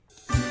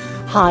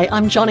Hi,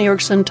 I'm Joni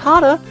Eareckson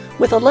Tada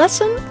with a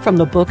lesson from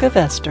the book of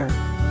Esther.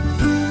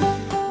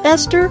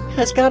 Esther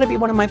has got to be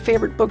one of my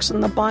favorite books in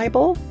the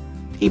Bible.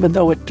 Even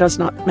though it does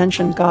not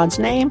mention God's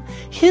name,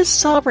 His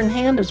sovereign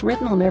hand is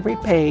written on every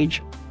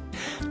page.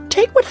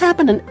 Take what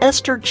happened in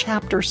Esther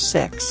chapter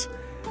 6.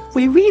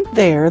 We read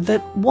there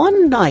that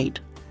one night,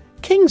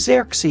 King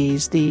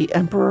Xerxes, the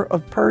emperor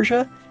of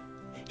Persia,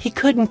 he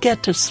couldn't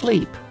get to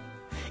sleep.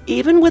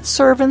 Even with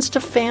servants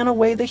to fan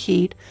away the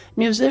heat,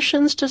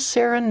 musicians to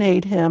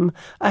serenade him,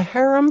 a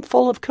harem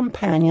full of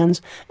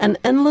companions, and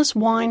endless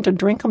wine to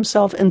drink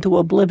himself into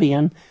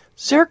oblivion,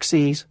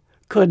 Xerxes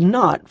could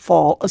not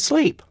fall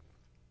asleep.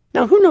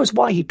 Now, who knows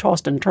why he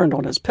tossed and turned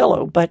on his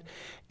pillow, but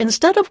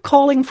instead of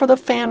calling for the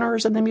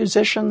fanners and the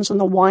musicians and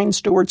the wine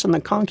stewards and the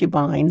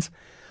concubines,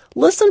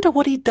 listen to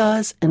what he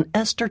does in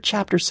Esther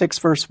chapter 6,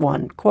 verse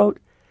 1. Quote,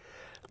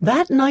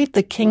 "That night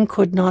the king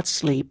could not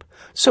sleep,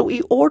 so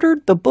he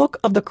ordered the book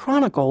of the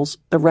Chronicles,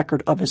 the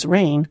record of his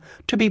reign,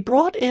 to be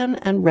brought in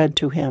and read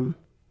to him."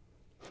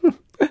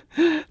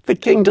 The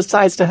king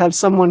decides to have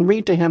someone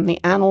read to him the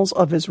annals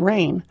of his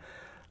reign.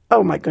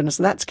 Oh my goodness,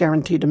 that's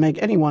guaranteed to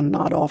make anyone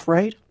nod off,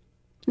 right?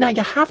 Now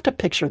you have to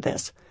picture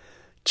this.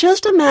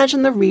 Just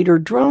imagine the reader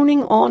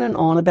droning on and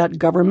on about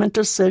government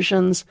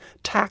decisions,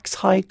 tax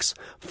hikes,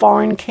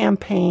 foreign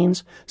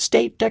campaigns,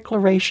 state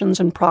declarations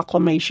and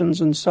proclamations,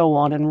 and so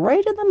on. And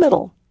right in the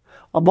middle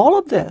of all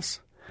of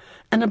this,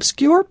 an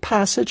obscure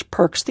passage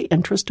perks the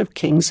interest of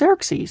King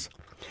Xerxes.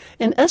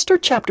 In Esther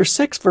chapter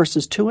 6,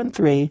 verses 2 and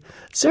 3,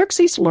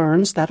 Xerxes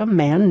learns that a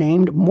man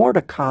named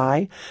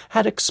Mordecai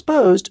had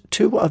exposed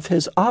 2 of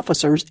his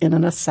officers in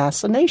an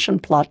assassination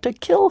plot to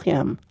kill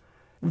him.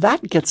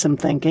 That gets him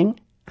thinking.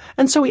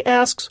 And so he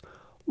asks,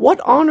 what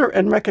honor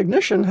and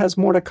recognition has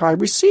Mordecai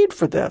received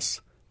for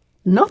this?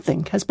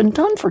 Nothing has been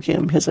done for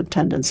him, his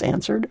attendants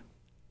answered.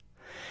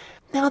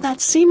 Now that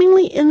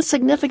seemingly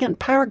insignificant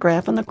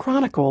paragraph in the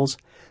Chronicles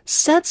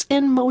sets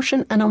in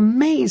motion an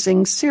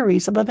amazing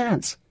series of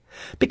events.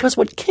 Because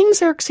what King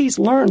Xerxes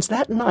learns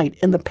that night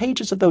in the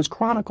pages of those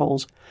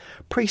Chronicles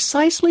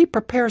precisely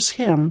prepares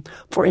him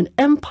for an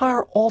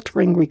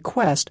empire-altering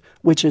request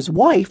which his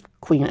wife,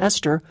 Queen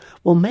Esther,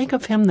 will make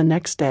of him the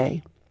next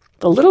day.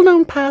 The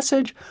little-known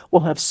passage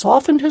will have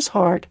softened his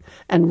heart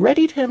and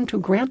readied him to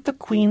grant the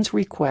queen's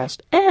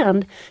request,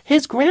 and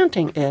his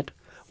granting it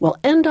will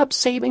end up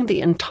saving the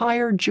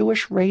entire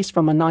Jewish race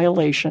from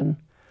annihilation.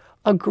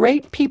 A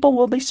great people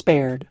will be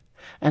spared,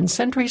 and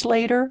centuries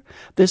later,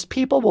 this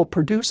people will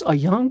produce a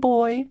young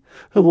boy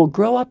who will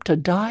grow up to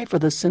die for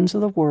the sins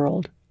of the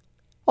world.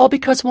 All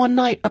because one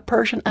night a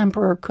Persian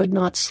emperor could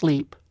not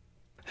sleep.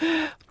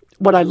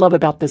 What I love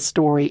about this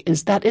story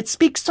is that it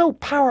speaks so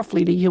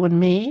powerfully to you and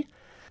me,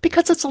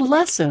 because it's a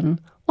lesson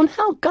on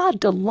how God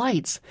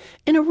delights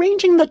in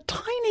arranging the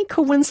tiny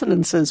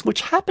coincidences which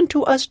happen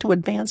to us to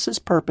advance His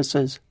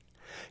purposes.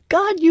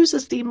 God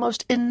uses the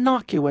most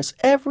innocuous,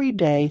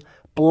 everyday,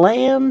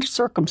 bland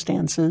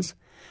circumstances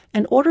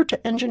in order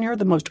to engineer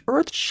the most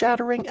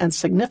earth-shattering and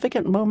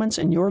significant moments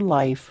in your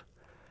life.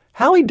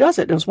 How He does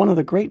it is one of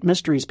the great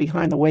mysteries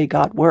behind the way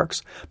God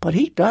works, but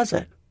He does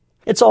it.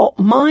 It's all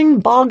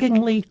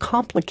mind-bogglingly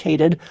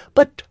complicated,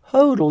 but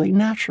totally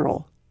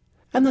natural.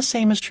 And the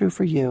same is true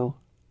for you.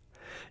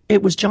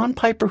 It was John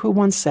Piper who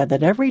once said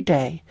that every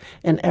day,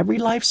 in every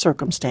life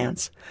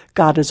circumstance,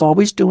 God is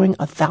always doing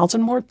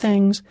 1,000 more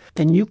things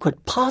than you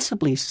could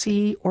possibly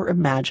see or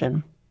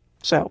imagine.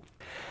 So,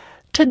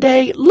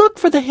 today, look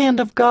for the hand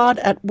of God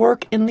at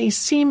work in these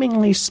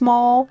seemingly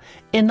small,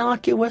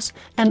 innocuous,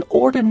 and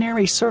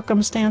ordinary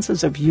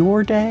circumstances of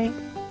your day.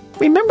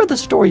 Remember the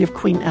story of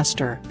Queen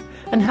Esther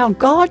and how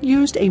God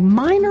used a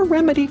minor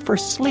remedy for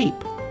sleep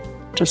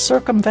to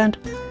circumvent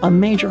a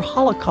major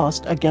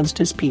holocaust against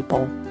His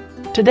people.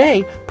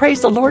 Today, praise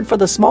the Lord for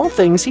the small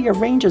things He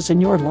arranges in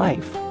your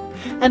life,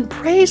 and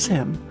praise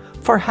Him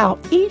for how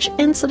each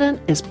incident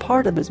is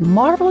part of His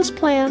marvelous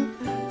plan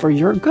for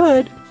your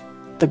good,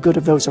 the good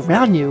of those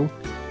around you,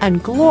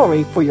 and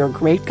glory for your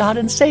great God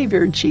and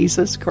Savior,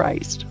 Jesus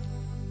Christ.